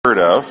heard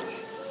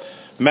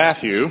of,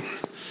 Matthew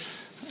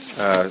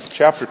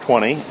chapter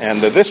 20. And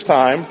this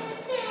time,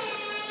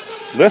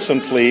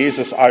 listen please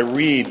as I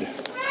read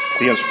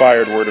the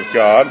inspired Word of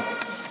God.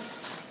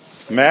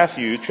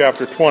 Matthew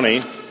chapter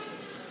 20,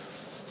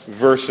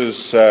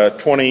 verses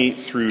 20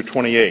 through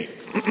 28.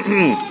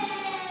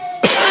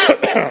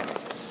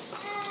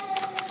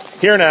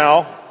 Hear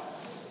now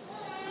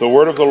the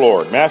word of the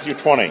Lord. Matthew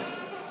 20,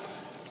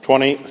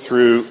 20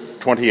 through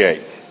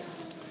 28.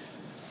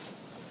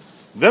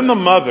 Then the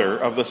mother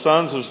of the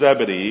sons of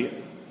Zebedee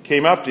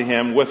came up to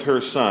him with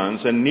her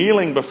sons, and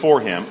kneeling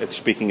before him, it's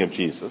speaking of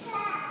Jesus,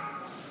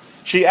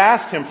 she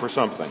asked him for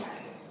something.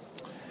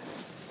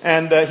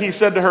 And he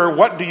said to her,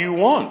 "What do you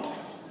want?"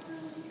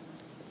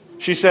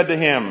 She said to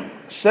him,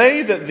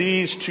 "Say that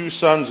these two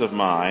sons of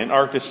mine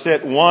are to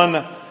sit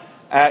one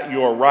at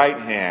your right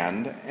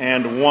hand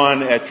and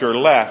one at your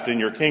left in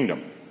your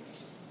kingdom."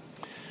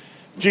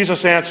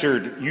 Jesus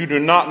answered, "You do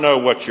not know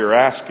what you're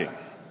asking.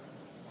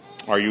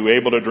 Are you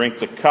able to drink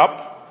the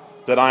cup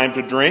that I am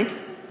to drink?"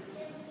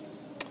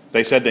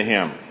 They said to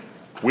him,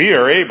 "We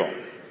are able."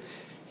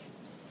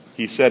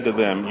 He said to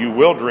them, "You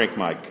will drink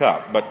my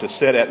cup, but to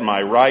sit at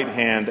my right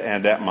hand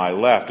and at my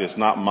left is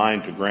not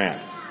mine to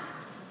grant,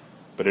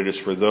 but it is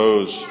for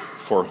those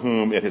for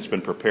whom it has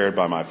been prepared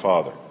by my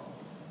Father."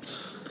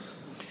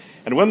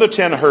 And when the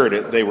 10 heard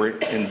it, they were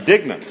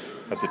indignant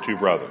at the two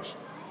brothers.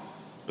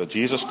 But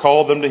Jesus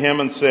called them to him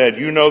and said,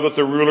 "You know that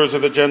the rulers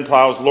of the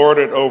Gentiles lord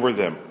it over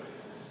them,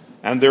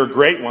 and their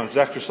great ones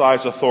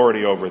exercise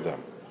authority over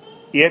them.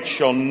 It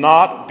shall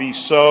not be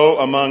so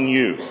among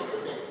you.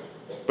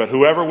 But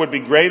whoever would be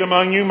great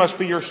among you must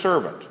be your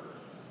servant,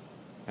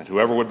 and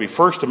whoever would be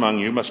first among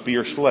you must be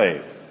your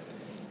slave.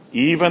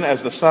 Even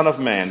as the Son of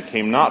Man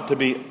came not to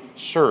be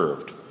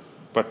served,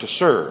 but to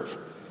serve,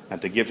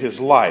 and to give his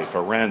life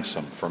a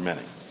ransom for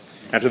many."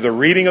 And to the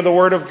reading of the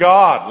Word of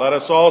God, let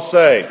us all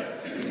say,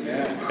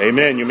 Amen.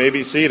 Amen. You may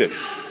be seated.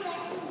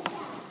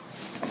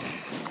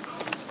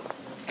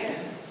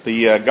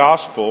 The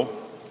gospel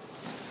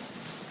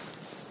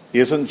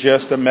isn't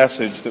just a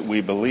message that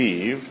we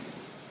believe.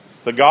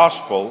 The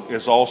gospel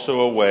is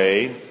also a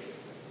way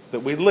that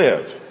we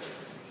live.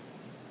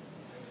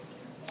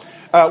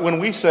 When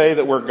we say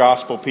that we're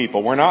gospel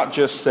people, we're not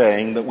just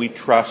saying that we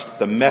trust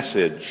the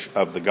message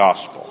of the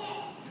gospel.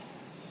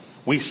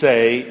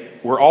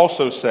 We're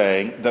also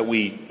saying that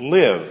we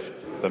live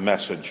the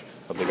message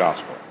of the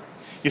gospel.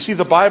 You see,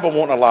 the Bible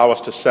won't allow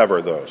us to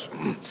sever those.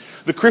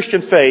 The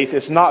Christian faith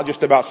is not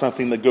just about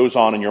something that goes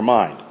on in your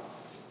mind.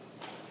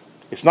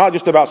 It's not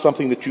just about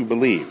something that you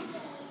believe.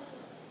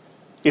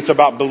 It's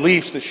about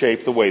beliefs that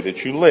shape the way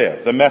that you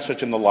live. The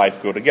message and the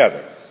life go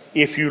together.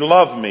 If you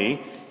love me,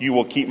 you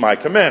will keep my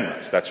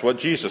commandments. That's what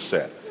Jesus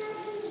said.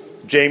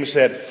 James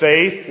said,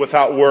 faith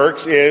without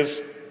works is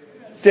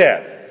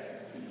dead.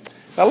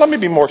 Now let me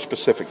be more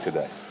specific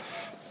today.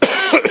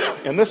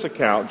 In this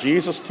account,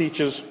 Jesus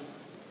teaches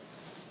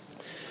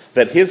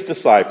that his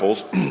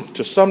disciples,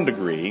 to some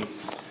degree,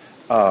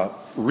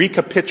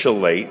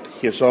 recapitulate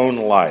his own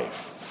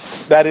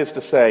life. That is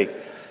to say,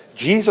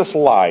 Jesus'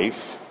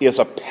 life is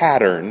a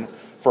pattern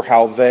for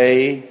how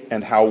they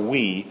and how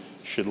we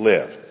should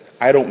live.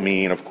 I don't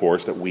mean, of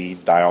course, that we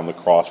die on the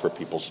cross for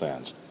people's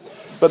sins.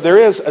 But there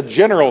is a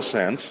general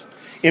sense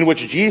in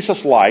which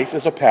Jesus' life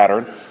is a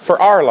pattern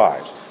for our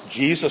lives.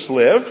 Jesus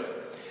lived,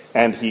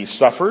 and he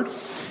suffered,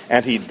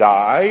 and he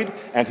died,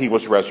 and he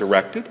was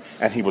resurrected,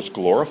 and he was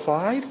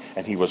glorified,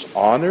 and he was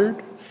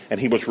honored, and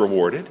he was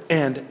rewarded,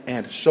 and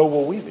so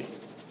will we be.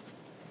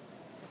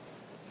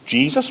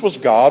 Jesus was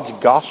God's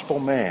gospel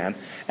man,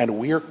 and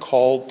we are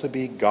called to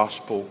be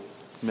gospel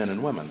men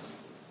and women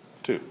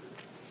too.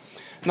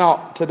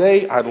 Now,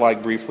 today I'd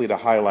like briefly to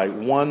highlight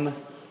one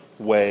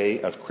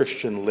way of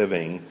Christian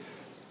living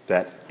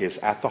that is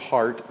at the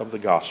heart of the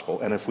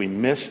gospel. And if we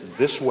miss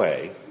this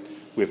way,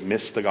 we've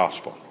missed the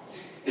gospel.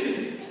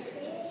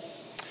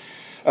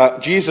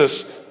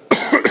 Jesus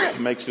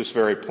makes this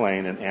very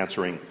plain in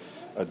answering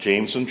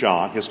James and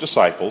John, his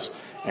disciples,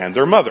 and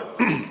their mother,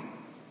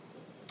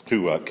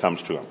 who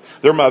comes to him.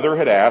 Their mother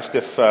had asked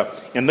if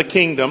in the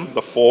kingdom,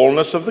 the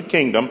fullness of the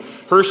kingdom,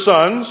 her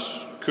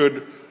sons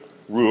could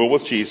rule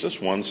with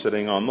Jesus, one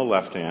sitting on the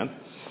left hand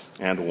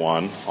and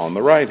one on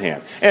the right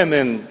hand. And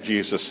then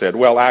Jesus said,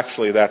 well,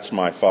 actually, that's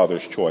my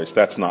Father's choice.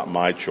 That's not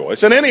my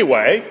choice. And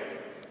anyway,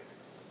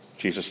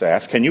 Jesus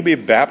asked, can you be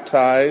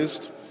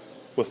baptized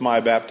with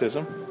my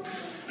baptism?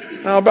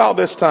 Now, about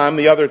this time,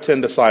 the other 10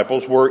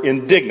 disciples were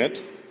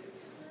indignant,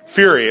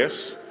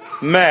 furious,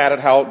 mad at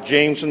how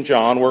James and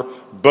John were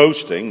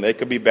boasting they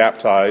could be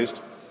baptized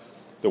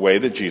the way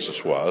that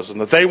Jesus was,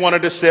 and that they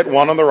wanted to sit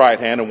one on the right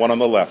hand and one on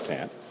the left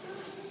hand.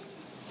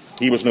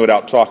 He was no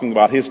doubt talking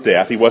about his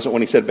death.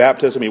 When he said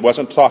baptism, he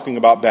wasn't talking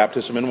about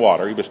baptism in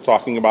water. He was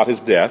talking about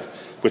his death,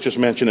 which is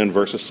mentioned in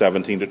verses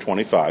 17 to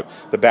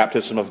 25, the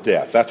baptism of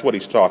death. That's what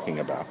he's talking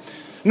about.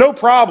 No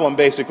problem,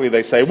 basically,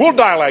 they say. We'll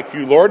die like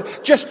you, Lord,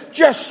 just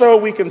so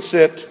we can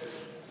sit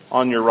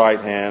on your right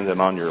hand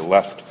and on your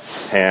left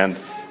hand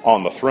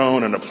on the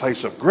throne in a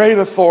place of great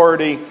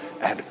authority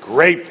and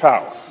great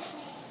power.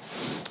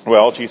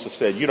 Well, Jesus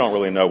said, you don't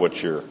really know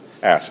what you're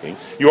asking.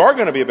 You are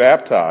going to be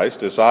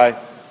baptized as I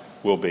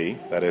will be.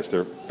 That is,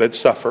 they'd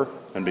suffer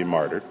and be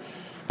martyred.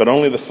 But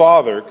only the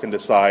Father can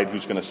decide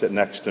who's going to sit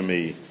next to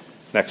me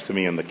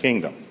in the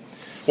kingdom.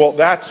 Well,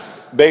 that's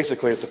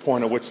basically at the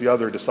point at which the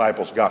other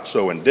disciples got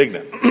so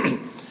indignant.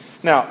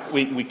 Now,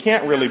 we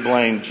can't really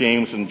blame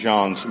James and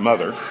John's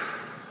mother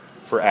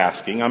for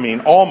asking. I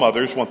mean, all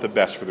mothers want the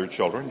best for their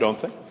children, don't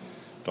they?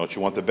 Don't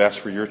you want the best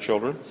for your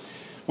children?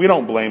 We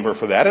don't blame her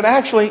for that. And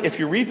actually, if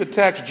you read the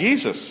text,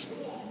 Jesus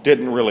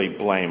didn't really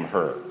blame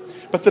her.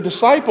 But the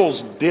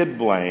disciples did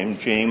blame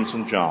James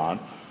and John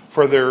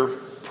for their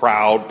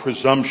proud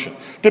presumption.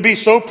 To be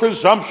so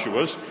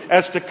presumptuous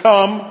as to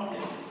come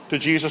to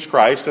Jesus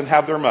Christ and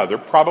have their mother,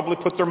 probably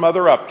put their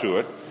mother up to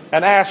it,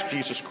 and ask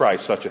Jesus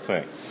Christ such a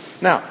thing.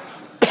 Now,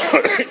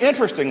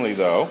 interestingly,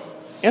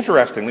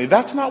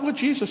 that's not what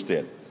Jesus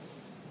did.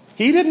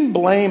 He didn't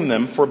blame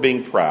them for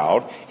being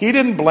proud. He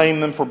didn't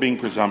blame them for being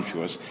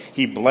presumptuous.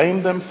 He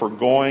blamed them for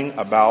going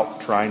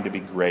about trying to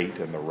be great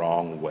in the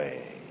wrong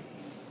way.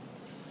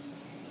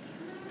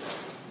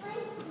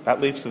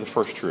 That leads to the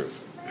first truth.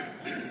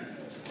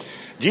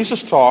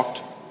 Jesus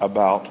talked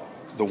about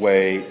the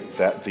way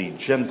that the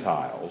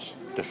Gentiles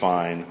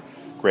define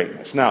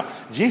greatness. Now,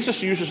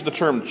 Jesus uses the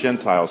term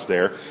Gentiles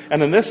there,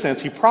 and in this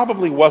sense, he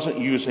probably wasn't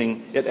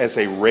using it as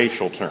a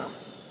racial term.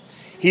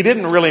 He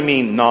didn't really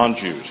mean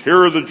non-Jews.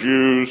 Here are the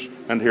Jews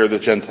and here are the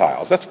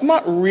Gentiles. That's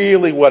not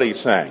really what he's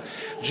saying.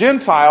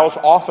 Gentiles,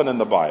 often in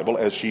the Bible,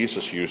 as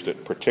Jesus used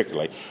it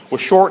particularly, was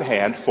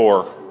shorthand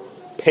for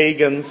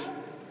pagans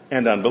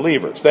and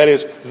unbelievers. That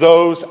is,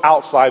 those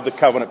outside the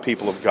covenant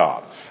people of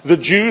God. The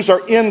Jews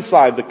are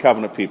inside the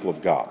covenant people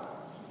of God.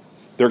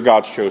 They're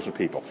God's chosen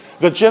people.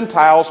 The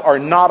Gentiles are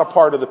not a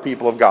part of the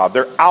people of God.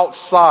 They're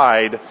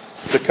outside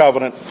the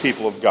covenant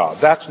people of God.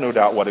 That's no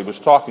doubt what he was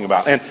talking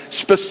about. And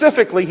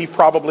specifically, he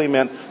probably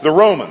meant the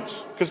Romans,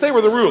 because they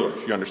were the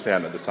rulers, you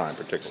understand, at the time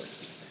particularly.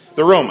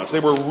 The Romans, they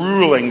were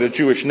ruling the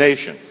Jewish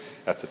nation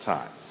at the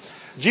time.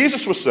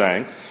 Jesus was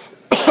saying,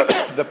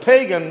 the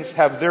pagans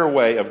have their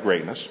way of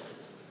greatness,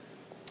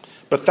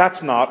 but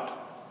that's not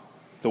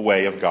the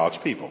way of God's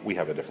people. We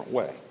have a different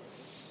way.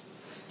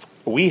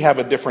 We have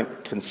a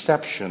different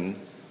conception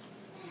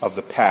of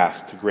the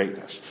path to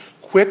greatness.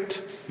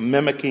 Quit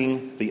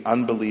mimicking the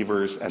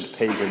unbelievers' and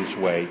pagans'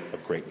 way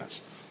of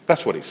greatness.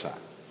 That's what he's saying.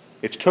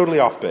 It's totally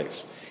off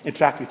base. In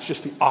fact, it's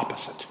just the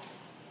opposite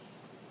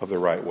of the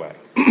right way.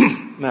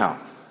 Now,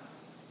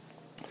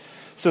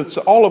 since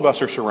all of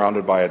us are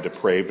surrounded by a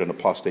depraved and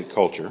apostate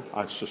culture,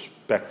 I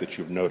suspect that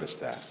you've noticed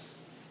that.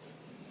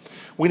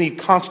 We need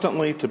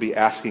constantly to be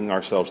asking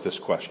ourselves this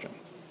question.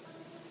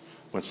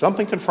 When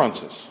something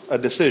confronts us, a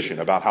decision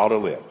about how to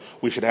live,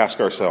 we should ask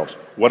ourselves,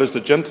 what is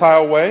the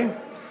Gentile way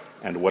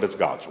and what is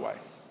God's way?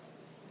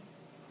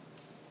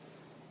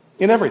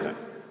 In everything.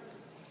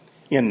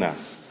 In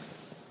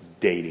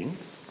dating,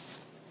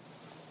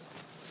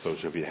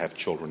 those of you who have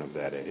children of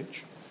that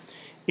age,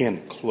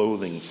 in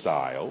clothing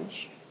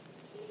styles,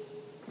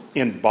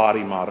 in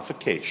body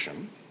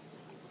modification,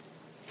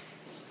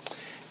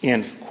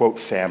 in, quote,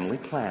 family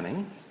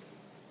planning,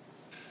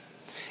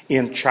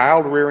 in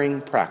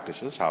child-rearing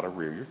practices, how to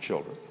rear your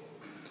children,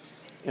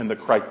 in the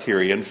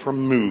criterion for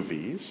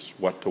movies,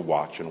 what to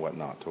watch and what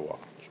not to watch,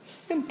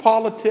 in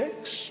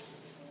politics,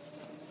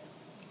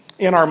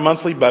 in our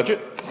monthly budget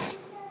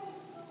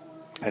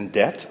and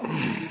debt,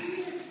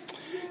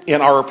 in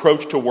our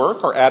approach to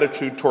work, our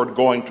attitude toward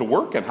going to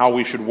work and how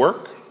we should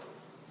work,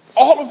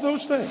 all of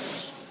those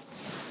things.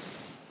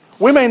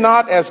 We may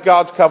not, as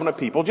God's covenant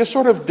people, just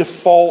sort of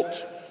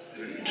default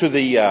to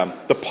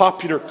the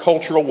popular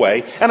cultural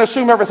way and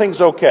assume everything's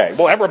okay.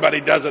 Well,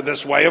 everybody does it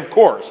this way, of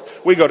course.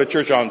 We go to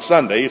church on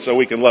Sunday so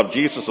we can love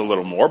Jesus a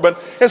little more.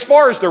 But as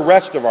far as the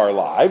rest of our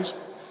lives,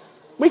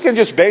 we can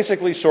just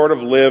basically sort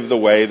of live the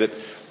way that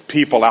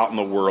people out in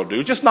the world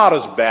do, just not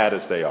as bad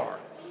as they are.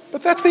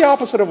 But that's the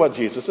opposite of what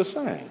Jesus is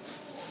saying.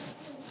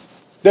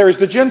 There is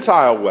the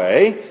Gentile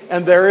way,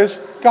 and there is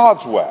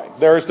God's way.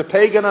 There is the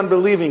pagan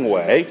unbelieving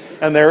way,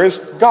 and there is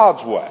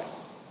God's way.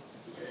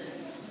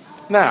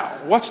 Now,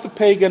 what's the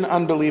pagan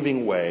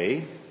unbelieving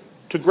way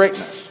to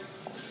greatness?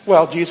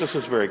 Well, Jesus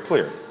is very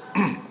clear.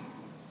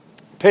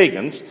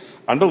 Pagans,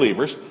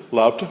 unbelievers,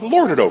 love to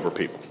lord it over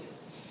people.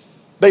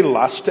 They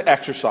lust to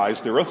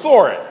exercise their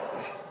authority.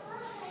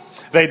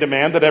 They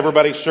demand that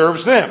everybody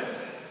serves them.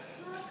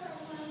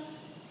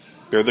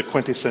 They're the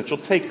quintessential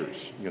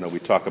takers. You know, we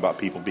talk about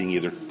people being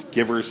either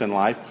givers in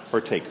life or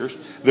takers.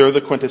 They're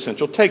the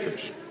quintessential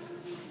takers.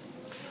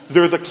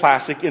 They're the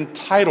classic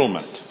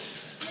entitlement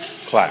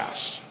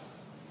class.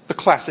 The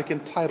classic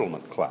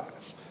entitlement class.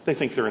 They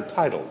think they're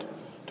entitled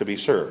to be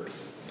served.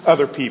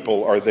 Other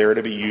people are there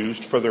to be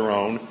used for their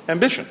own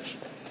ambitions.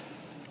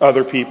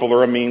 Other people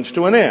are a means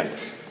to an end.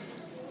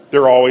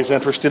 They're always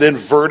interested in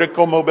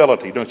vertical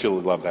mobility. Don't you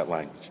love that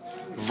language?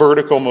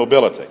 Vertical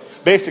mobility.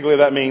 Basically,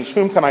 that means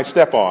whom can I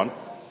step on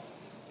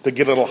to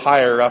get a little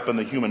higher up in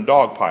the human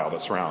dog pile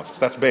that surrounds us.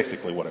 That's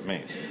basically what it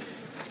means.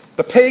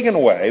 The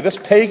pagan way, this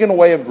pagan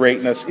way of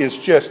greatness is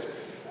just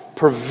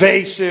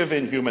pervasive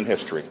in human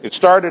history. It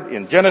started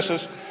in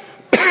Genesis,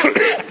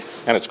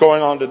 and it's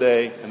going on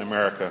today in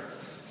America,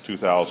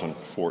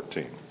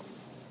 2014.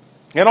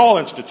 In all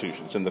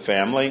institutions, in the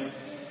family,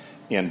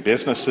 in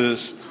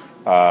businesses,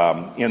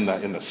 in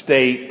the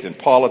state, in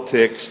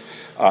politics,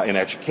 in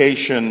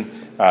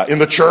education, in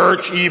the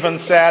church even,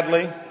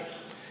 sadly,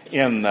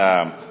 in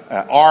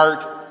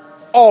art,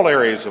 all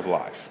areas of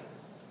life.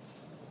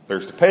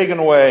 There's the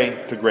pagan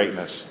way to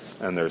greatness,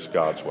 and there's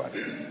God's way.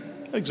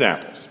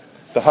 Examples.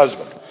 The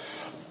husband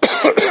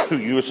who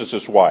uses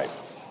his wife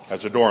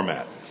as a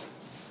doormat,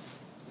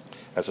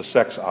 as a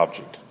sex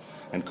object,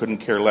 and couldn't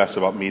care less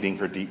about meeting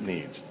her deep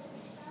needs,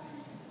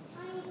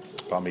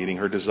 about meeting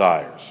her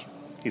desires.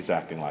 He's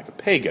acting like a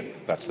pagan.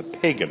 That's the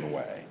pagan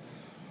way.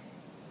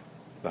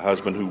 The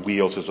husband who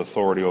wields his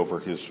authority over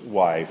his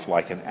wife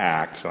like an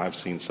axe, and I've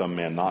seen some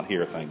men, not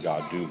here, thank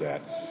God, do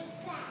that.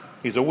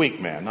 He's a weak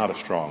man, not a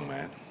strong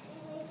man.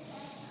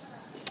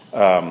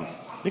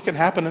 It can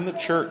happen in the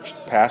church.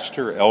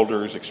 Pastor,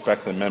 elders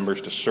expect the members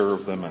to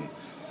serve them and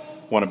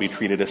want to be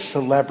treated as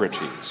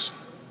celebrities,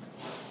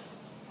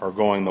 or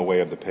going the way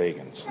of the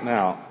pagans.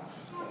 Now,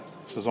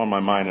 this is on my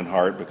mind and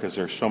heart because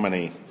there's so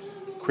many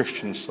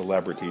Christian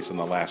celebrities in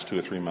the last 2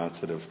 or 3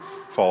 months that have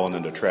fallen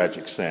into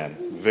tragic sin,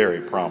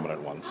 very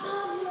prominent ones.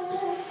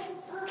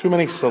 Too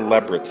many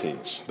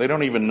celebrities. They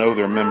don't even know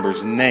their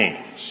members'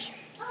 names.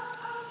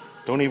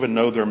 Don't even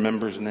know their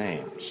members'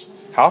 names.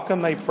 How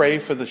can they pray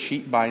for the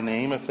sheep by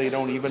name if they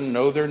don't even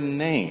know their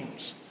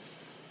names?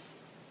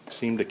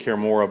 Seem to care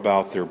more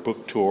about their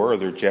book tour or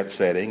their jet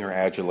setting or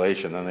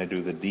adulation than they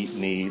do the deep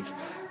needs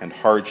and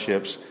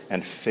hardships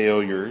and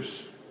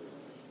failures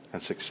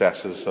and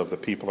successes of the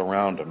people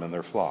around them and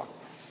their flock.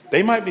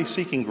 They might be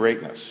seeking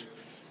greatness,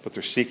 but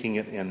they're seeking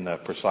it in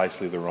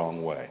precisely the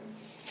wrong way.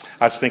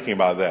 I was thinking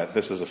about that.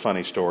 This is a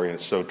funny story, and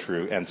it's so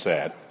true and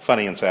sad.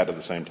 Funny and sad at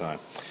the same time.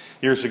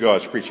 Years ago, I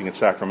was preaching in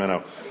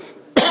Sacramento.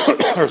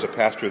 There was a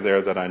pastor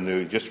there that I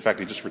knew. In fact,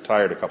 he just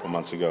retired a couple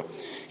months ago.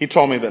 He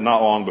told me that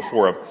not long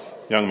before, a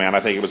young man, I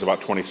think he was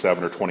about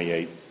 27 or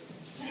 28,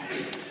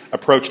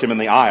 approached him in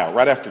the aisle.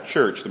 Right after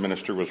church, the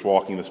minister was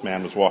walking, this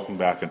man was walking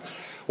back, and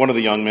one of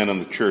the young men in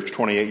the church,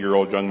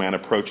 28-year-old young man,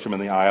 approached him in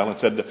the aisle and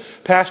said,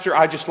 "Pastor,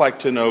 I'd just like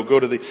to know,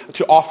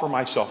 to offer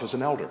myself as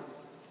an elder."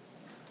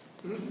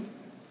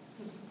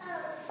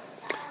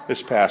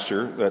 This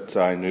pastor that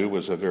I knew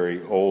was a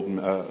very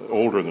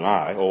older than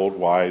I, old,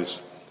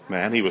 wise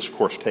man. He was, of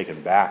course,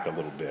 taken back a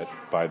little bit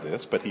by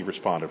this, but he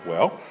responded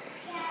well.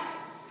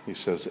 He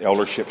says,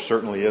 "Eldership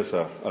certainly is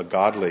a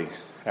godly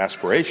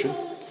aspiration.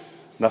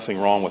 Nothing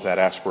wrong with that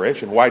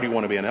aspiration. Why do you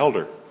want to be an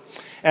elder?"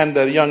 And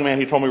the young man,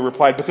 he told me,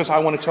 replied, "Because I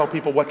want to tell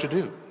people what to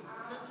do."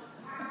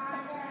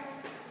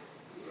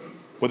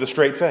 With a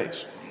straight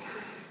face.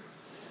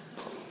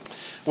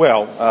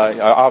 Well,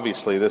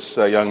 obviously, this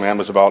young man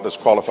was about as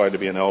qualified to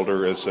be an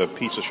elder as a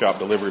pizza shop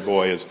delivery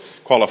boy is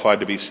qualified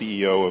to be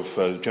CEO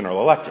of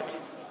General Electric.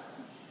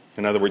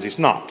 In other words, he's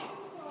not.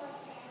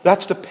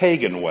 That's the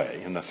pagan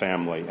way in the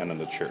family and in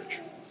the church.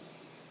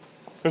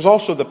 There's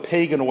also the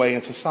pagan way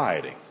in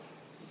society.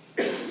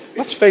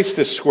 Let's face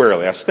this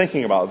squarely. I was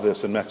thinking about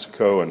this in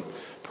Mexico and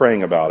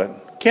praying about it.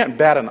 Can't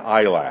bat an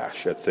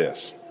eyelash at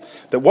this.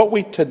 That what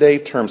we today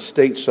term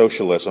state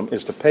socialism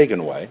is the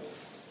pagan way,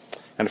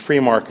 and free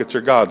markets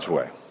are God's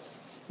way.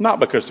 Not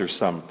because there's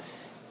some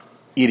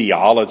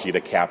ideology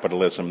to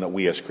capitalism that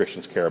we as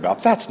Christians care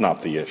about. That's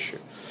not the issue.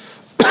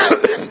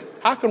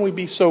 How can we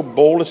be so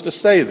bold as to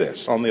say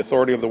this on the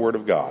authority of the Word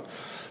of God?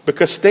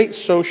 Because state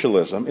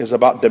socialism is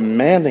about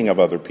demanding of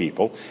other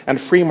people,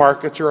 and free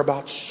markets are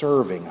about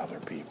serving other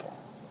people.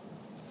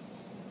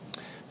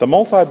 The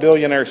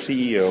multi-billionaire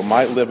CEO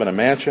might live in a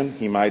mansion,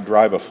 he might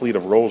drive a fleet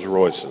of Rolls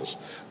Royces,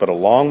 but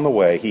along the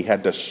way he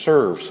had to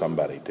serve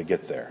somebody to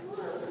get there.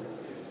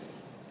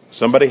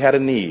 Somebody had a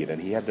need,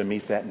 and he had to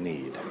meet that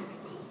need.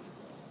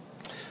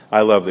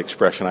 I love the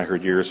expression I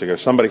heard years ago.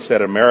 Somebody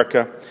said,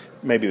 "America,"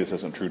 maybe this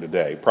isn't true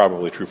today,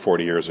 probably true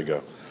 40 years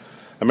ago,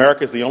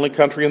 "America is the only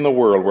country in the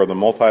world where the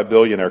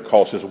multi-billionaire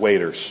calls his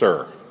waiter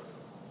sir."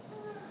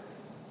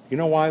 You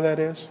know why that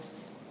is?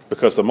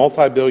 Because the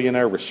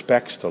multi-billionaire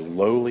respects the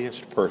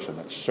lowliest person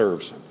that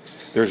serves him.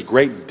 There's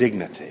great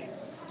dignity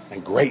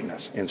and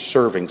greatness in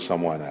serving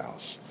someone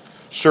else.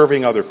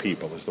 Serving other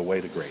people is the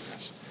way to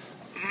greatness.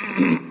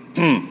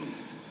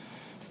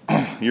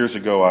 Years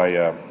ago,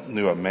 I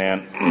knew a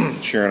man.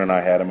 Sharon and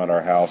I had him at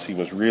our house. He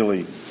was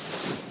really,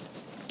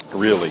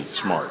 really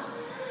smart.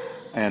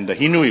 And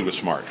he knew he was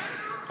smart.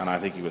 And I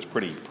think he was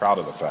pretty proud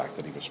of the fact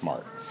that he was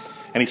smart.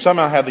 And he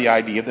somehow had the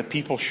idea that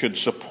people should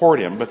support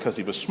him because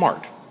he was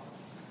smart.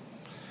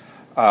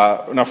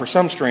 Now, for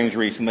some strange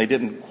reason, they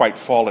didn't quite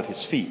fall at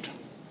his feet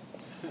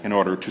in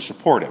order to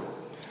support him.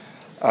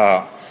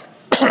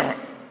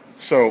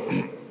 So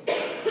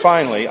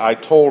finally, I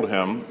told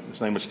him,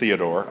 his name was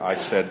Theodore, I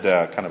said,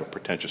 kind of a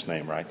pretentious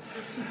name, right?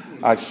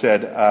 I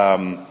said,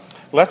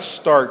 let's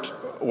start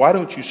why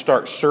don't you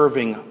start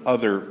serving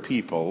other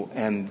people,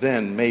 and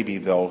then maybe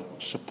they'll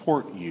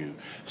support you.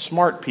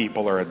 Smart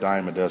people are a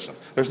dime a dozen.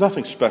 There's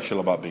nothing special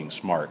about being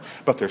smart,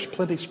 but there's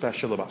plenty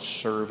special about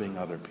serving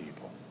other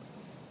people.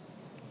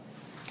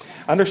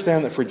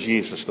 Understand that for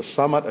Jesus, the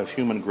summit of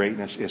human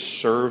greatness is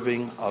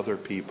serving other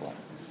people.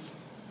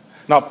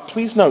 Now,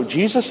 please note,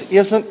 Jesus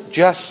isn't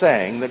just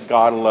saying that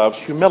God loves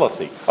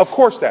humility. Of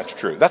course that's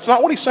true. That's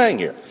not what he's saying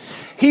here.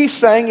 He's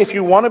saying if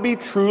you want to be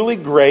truly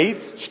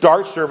great,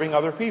 start serving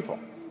other people.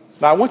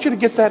 Now, I want you to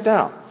get that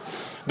down.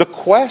 The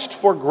quest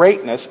for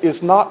greatness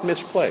is not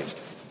misplaced.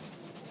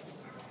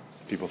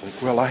 People think,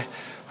 well, I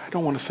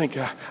don't want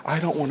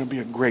to be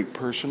a great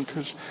person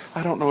because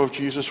I don't know if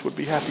Jesus would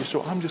be happy,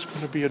 so I'm just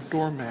going to be a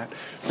doormat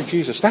for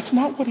Jesus. That's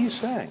not what he's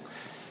saying.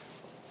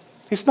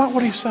 It's not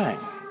what he's saying.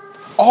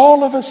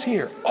 All of us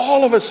here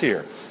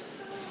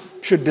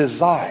should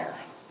desire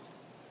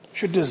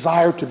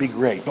to be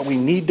great, but we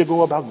need to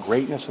go about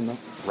greatness in the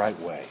right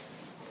way.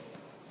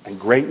 And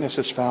greatness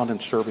is found in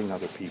serving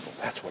other people.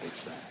 That's what he's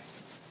saying.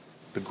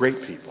 The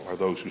great people are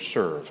those who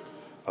serve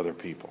other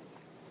people.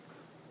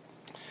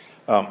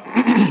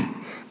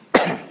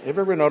 Have you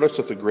ever noticed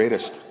that the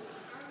greatest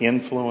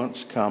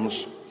influence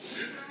comes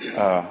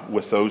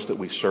with those that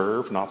we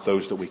serve, not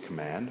those that we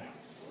command?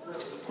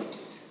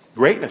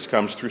 Greatness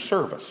comes through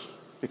service.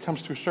 It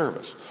comes through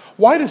service.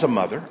 Why does a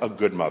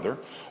good mother,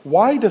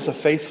 why does a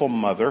faithful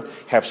mother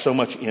have so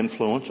much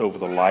influence over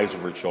the lives of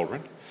her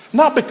children?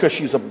 Not because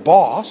she's a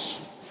boss,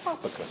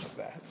 not because of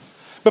that,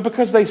 but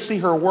because they see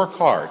her work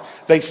hard.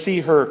 They see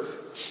her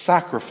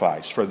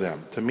sacrifice for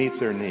them to meet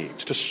their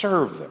needs, to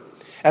serve them.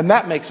 And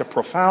that makes a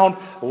profound,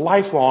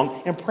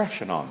 lifelong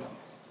impression on them.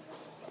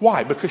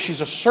 Why? Because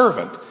she's a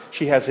servant.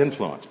 She has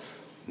influence.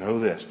 Know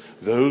this.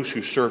 Those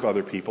who serve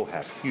other people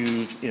have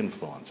huge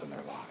influence in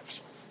their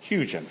lives.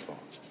 Huge influence.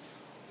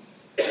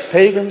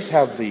 Pagans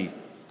have the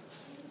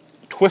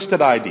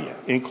twisted idea,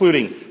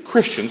 including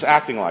Christians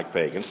acting like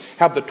pagans,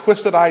 have the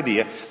twisted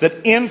idea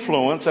that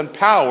influence and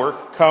power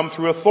come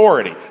through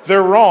authority.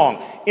 They're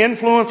wrong.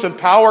 Influence and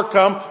power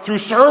come through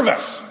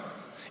service.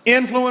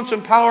 Influence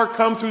and power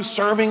come through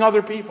serving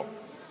other people.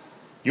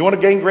 You want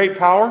to gain great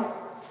power?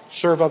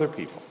 Serve other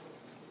people.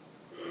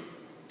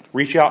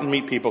 Reach out and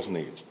meet people's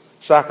needs.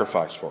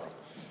 Sacrifice for them.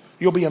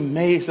 You'll be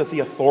amazed at the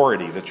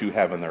authority that you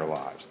have in their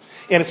lives.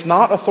 And it's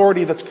not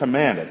authority that's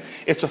commanded.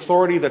 It's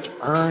authority that's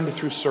earned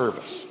through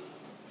service.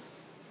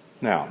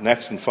 Now,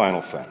 next and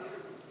final thing.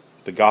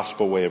 The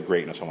gospel way of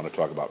greatness I want to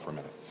talk about for a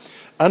minute.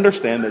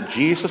 Understand that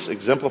Jesus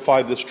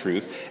exemplified this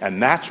truth,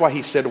 and that's why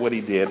he said what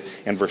he did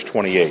in verse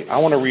 28. I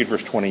want to read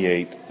verse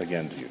 28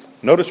 again to you.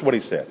 Notice what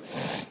he said.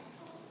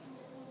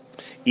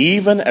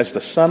 Even as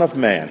the Son of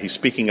Man, he's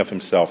speaking of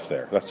himself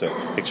there. That's an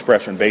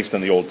expression based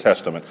in the Old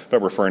Testament,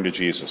 but referring to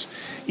Jesus.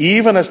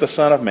 Even as the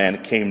Son of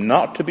Man came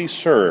not to be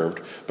served,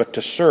 but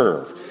to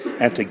serve,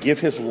 and to give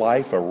his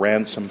life a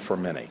ransom for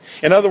many.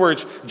 In other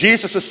words,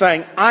 Jesus is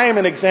saying, I am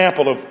an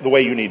example of the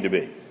way you need to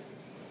be.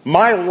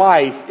 My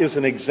life is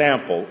an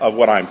example of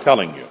what I'm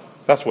telling you.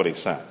 That's what he's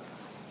saying.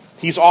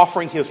 He's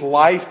offering his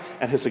life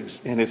and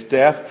his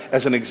death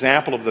as an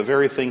example of the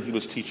very thing he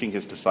was teaching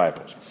his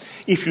disciples.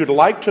 If you'd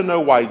like to know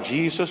why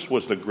Jesus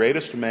was the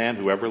greatest man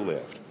who ever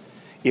lived,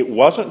 it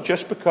wasn't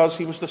just because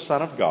he was the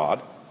Son of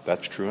God.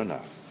 That's true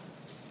enough.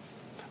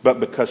 But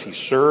because he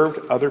served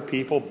other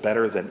people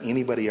better than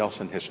anybody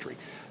else in history.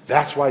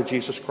 That's why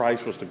Jesus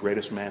Christ was the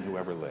greatest man who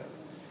ever lived.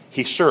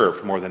 He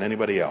served more than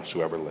anybody else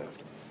who ever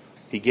lived.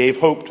 He gave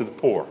hope to the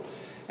poor,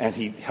 and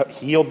he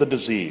healed the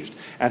diseased,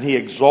 and he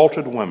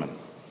exalted women,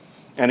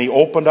 and he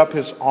opened up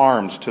his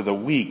arms to the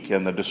weak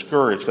and the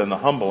discouraged and the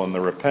humble and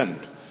the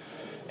repentant.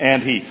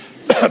 And he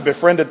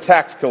befriended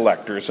tax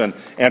collectors and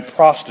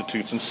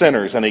prostitutes and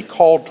sinners, and he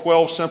called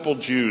 12 simple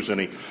Jews, and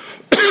he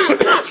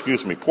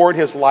poured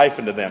his life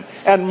into them.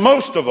 And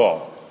most of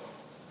all,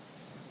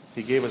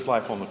 he gave his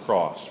life on the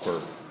cross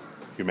for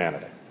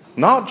humanity.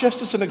 Not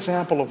just as an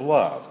example of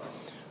love,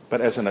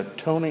 but as an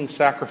atoning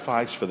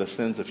sacrifice for the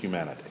sins of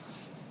humanity.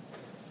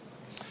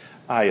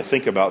 I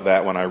think about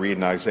that when I read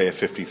in Isaiah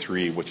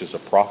 53, which is a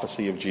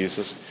prophecy of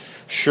Jesus.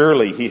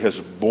 Surely he has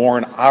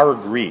borne our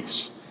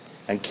griefs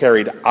and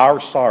carried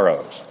our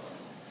sorrows.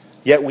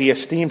 Yet we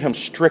esteemed him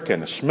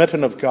stricken,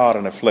 smitten of God,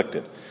 and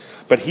afflicted.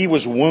 But he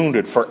was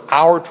wounded for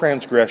our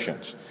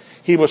transgressions.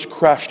 He was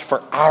crushed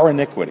for our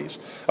iniquities.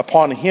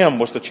 Upon him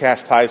was the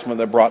chastisement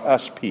that brought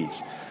us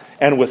peace.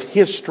 And with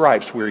his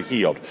stripes we are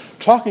healed.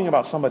 Talking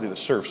about somebody that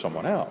serves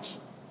someone else.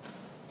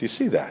 Do you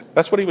see that?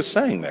 That's what he was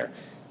saying there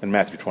in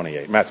Matthew 20.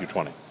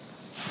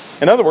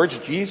 In other words,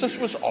 Jesus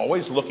was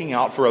always looking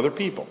out for other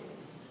people.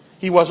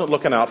 He wasn't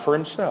looking out for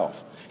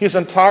himself. His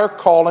entire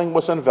calling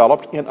was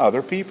enveloped in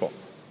other people.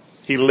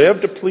 He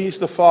lived to please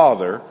the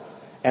Father,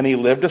 and he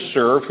lived to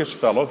serve his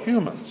fellow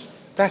humans.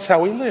 That's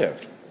how he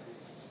lived.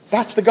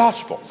 That's the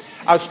gospel.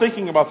 I was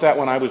thinking about that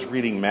when I was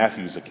reading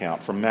Matthew's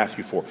account from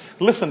Matthew 4.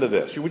 Listen to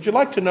this. Would you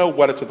like to know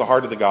what is at the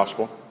heart of the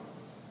gospel?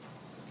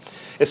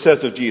 It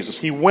says of Jesus,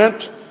 he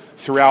went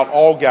throughout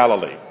all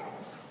Galilee,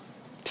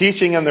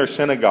 teaching in their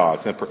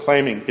synagogues and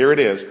proclaiming, here it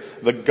is,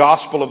 the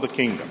gospel of the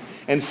kingdom,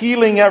 and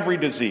healing every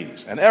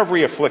disease and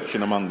every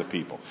affliction among the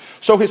people.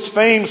 So his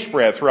fame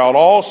spread throughout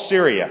all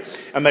Syria,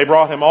 and they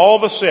brought him all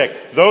the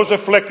sick, those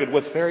afflicted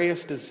with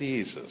various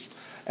diseases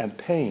and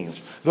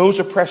pains, those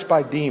oppressed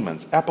by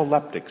demons,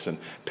 epileptics and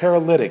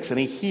paralytics, and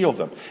he healed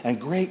them, and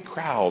great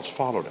crowds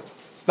followed him.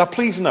 Now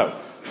please note,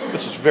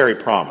 this is very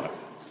prominent.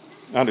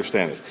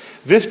 Understand this.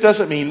 This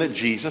doesn't mean that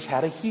Jesus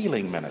had a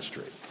healing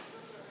ministry.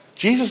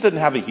 Jesus didn't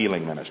have a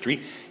healing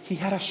ministry. He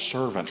had a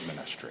servant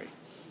ministry.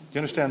 You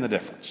understand the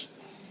difference?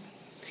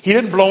 He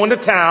didn't blow into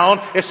town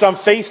as some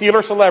faith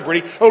healer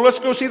celebrity. Oh, let's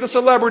go see the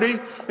celebrity,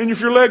 and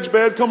if your leg's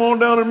bad, come on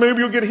down and maybe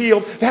you'll get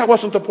healed. That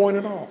wasn't the point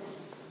at all.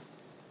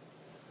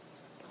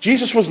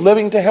 Jesus was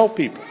living to help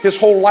people. His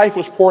whole life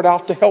was poured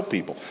out to help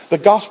people. The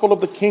gospel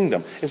of the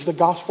kingdom is the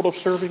gospel of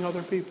serving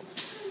other people.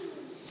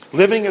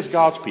 Living as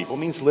God's people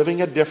means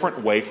living a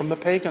different way from the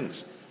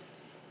pagans.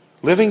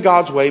 Living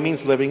God's way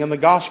means living in the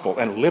gospel.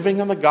 And living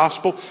in the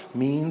gospel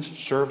means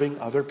serving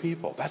other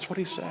people. That's what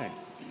he's saying.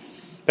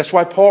 That's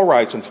why Paul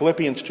writes in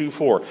Philippians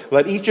 2:4,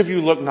 let each of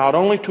you look not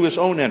only to his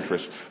own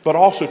interests, but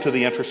also to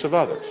the interests of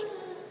others.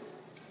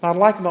 Now, I'd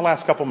like in the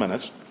last couple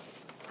minutes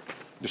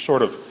to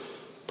sort of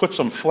put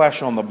some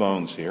flesh on the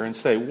bones here and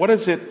say, what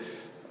does it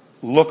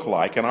look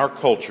like in our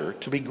culture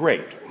to be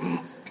great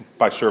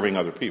by serving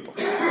other people?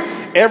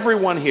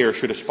 Everyone here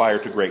should aspire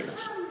to greatness.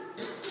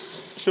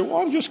 You say, well,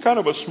 I'm just kind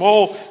of a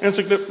small,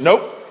 insignificant...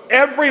 Nope.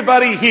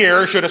 Everybody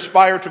here should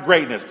aspire to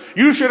greatness.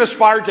 You should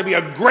aspire to be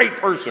a great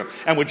person.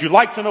 And would you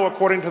like to know,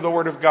 according to the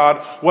Word of God,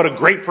 what a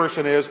great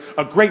person is?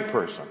 A great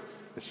person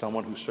is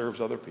someone who serves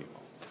other people.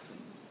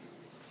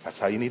 That's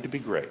how you need to be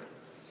great.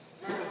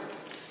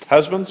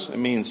 Husbands, it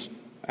means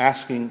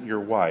asking your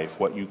wife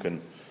what you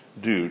can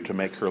do to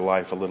make her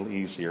life a little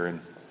easier and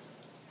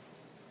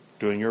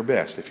doing your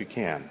best, if you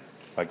can,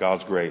 by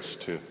God's grace,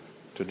 to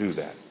do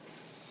that.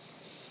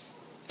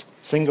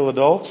 Single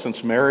adults,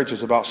 since marriage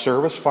is about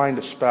service, find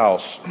a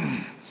spouse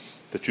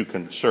that you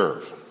can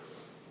serve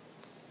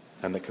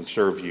and that can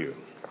serve you.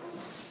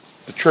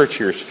 The church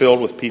here is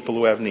filled with people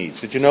who have needs.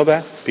 Did you know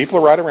that?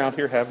 People right around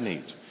here have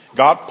needs.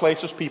 God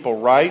places people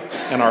right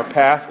in our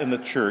path in the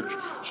church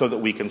so that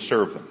we can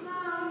serve them.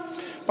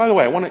 By the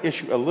way, I want to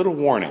issue a little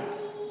warning.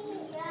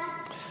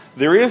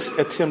 There is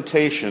a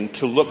temptation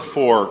to look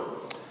for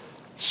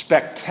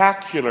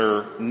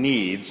spectacular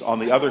needs on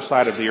the other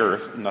side of the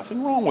earth.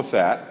 Nothing wrong with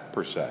that,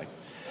 per se.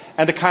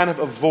 And to kind of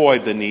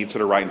avoid the needs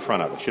that are right in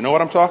front of us. You know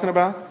what I'm talking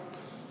about?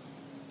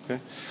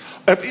 Okay.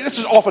 This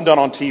is often done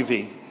on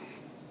TV.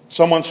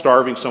 Someone's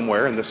starving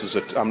somewhere, and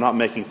I'm not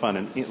making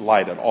fun in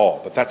light at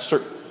all, but that's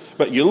certain.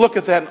 But you look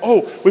at that and,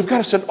 oh, we've got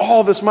to send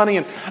all this money,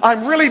 and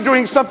I'm really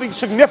doing something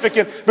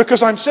significant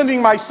because I'm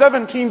sending my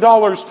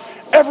 $17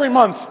 every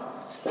month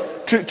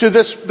to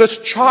this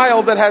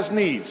child that has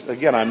needs.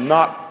 Again, I'm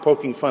not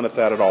poking fun at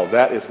that at all.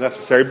 That is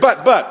necessary.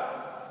 But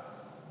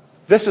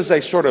this is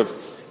a sort of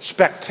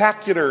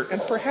spectacular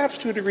and perhaps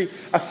to a degree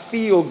a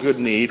feel-good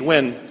need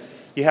when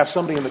you have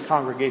somebody in the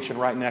congregation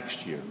right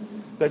next to you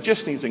that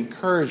just needs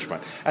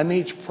encouragement and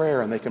needs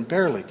prayer and they can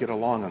barely get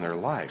along in their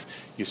life.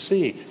 You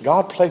see,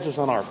 God places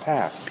on our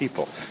path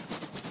people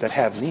that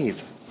have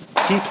needs.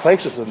 He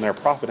places them there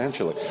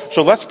providentially.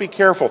 So let's be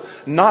careful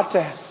not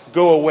to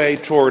go away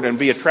toward and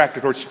be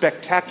attracted toward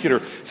spectacular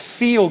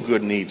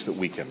feel-good needs that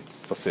we can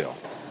fulfill,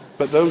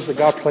 but those that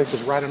God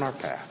places right in our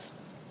path.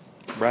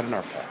 Right in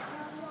our path.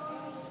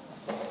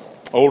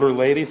 Older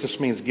ladies, this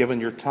means giving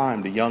your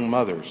time to young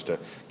mothers to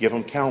give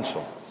them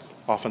counsel,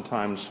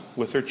 oftentimes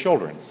with their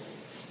children.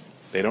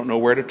 They don't know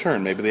where to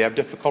turn. Maybe they have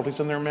difficulties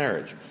in their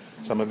marriage.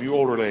 Some of you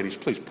older ladies,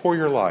 please pour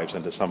your lives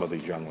into some of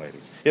these young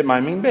ladies. It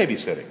might mean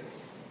babysitting.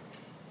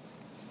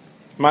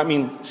 It might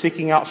mean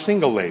seeking out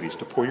single ladies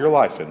to pour your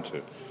life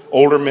into.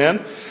 Older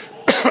men,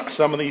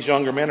 some of these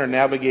younger men are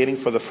navigating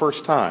for the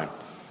first time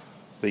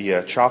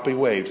the choppy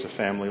waves of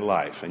family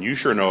life. And you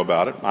sure know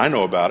about it. I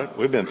know about it.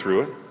 We've been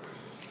through it.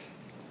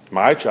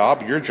 My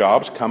job, your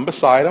job is come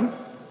beside them,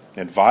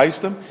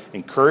 advise them,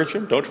 encourage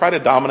them. Don't try to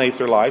dominate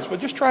their lives, but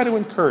just try to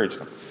encourage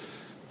them.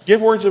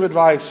 Give words of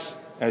advice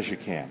as you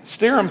can.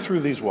 Steer them through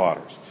these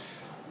waters.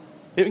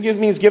 It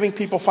means giving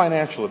people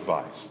financial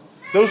advice.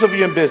 Those of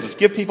you in business,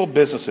 give people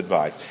business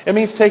advice. It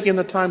means taking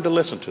the time to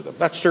listen to them.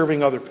 That's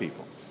serving other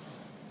people.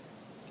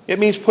 It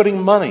means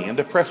putting money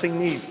into pressing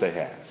needs they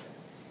have.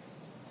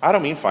 I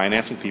don't mean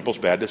financing people's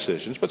bad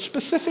decisions, but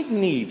specific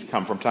needs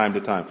come from time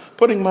to time.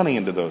 Putting money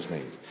into those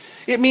needs.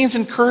 It means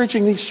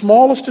encouraging the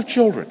smallest of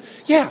children.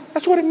 Yeah,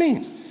 that's what it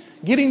means.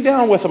 Getting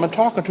down with them and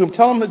talking to them.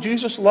 Tell them that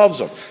Jesus loves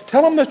them.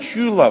 Tell them that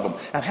you love them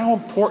and how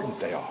important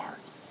they are.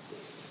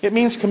 It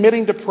means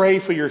committing to pray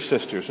for your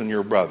sisters and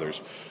your brothers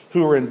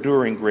who are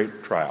enduring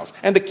great trials.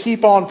 And to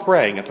keep on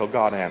praying until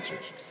God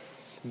answers.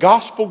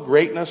 Gospel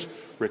greatness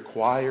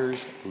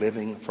requires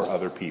living for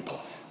other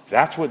people.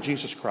 That's what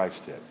Jesus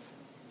Christ did.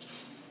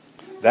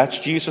 That's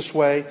Jesus'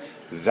 way.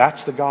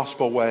 That's the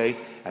gospel way.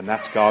 And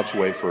that's God's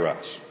way for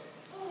us.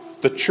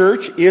 The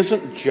church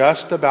isn't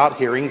just about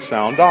hearing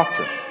sound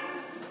doctrine.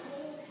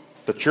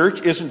 The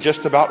church isn't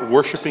just about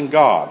worshiping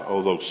God,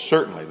 although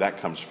certainly that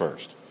comes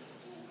first.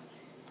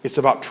 It's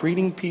about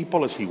treating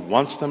people as he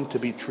wants them to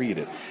be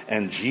treated.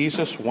 And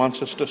Jesus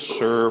wants us to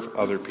serve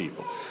other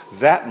people.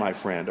 That, my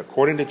friend,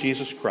 according to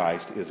Jesus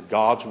Christ, is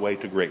God's way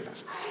to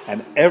greatness.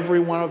 And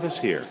every one of us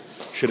here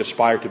should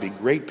aspire to be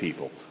great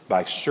people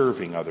by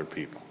serving other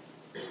people.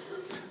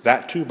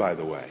 That too, by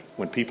the way,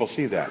 when people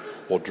see that,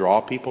 will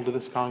draw people to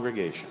this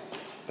congregation.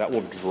 That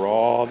will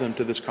draw them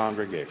to this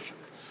congregation.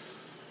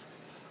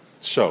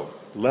 So,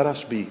 let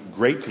us be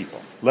great people.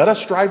 Let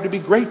us strive to be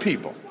great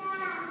people.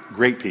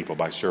 Great people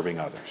by serving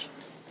others.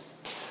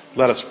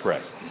 Let us pray.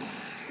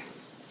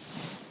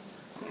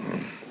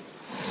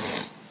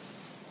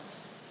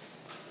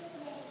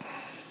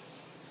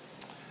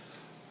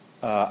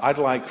 I'd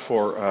like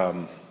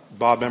for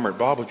Bob Emmert.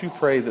 Bob, would you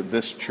pray that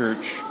this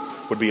church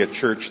would be a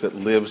church that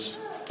lives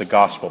the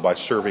gospel by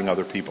serving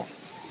other people?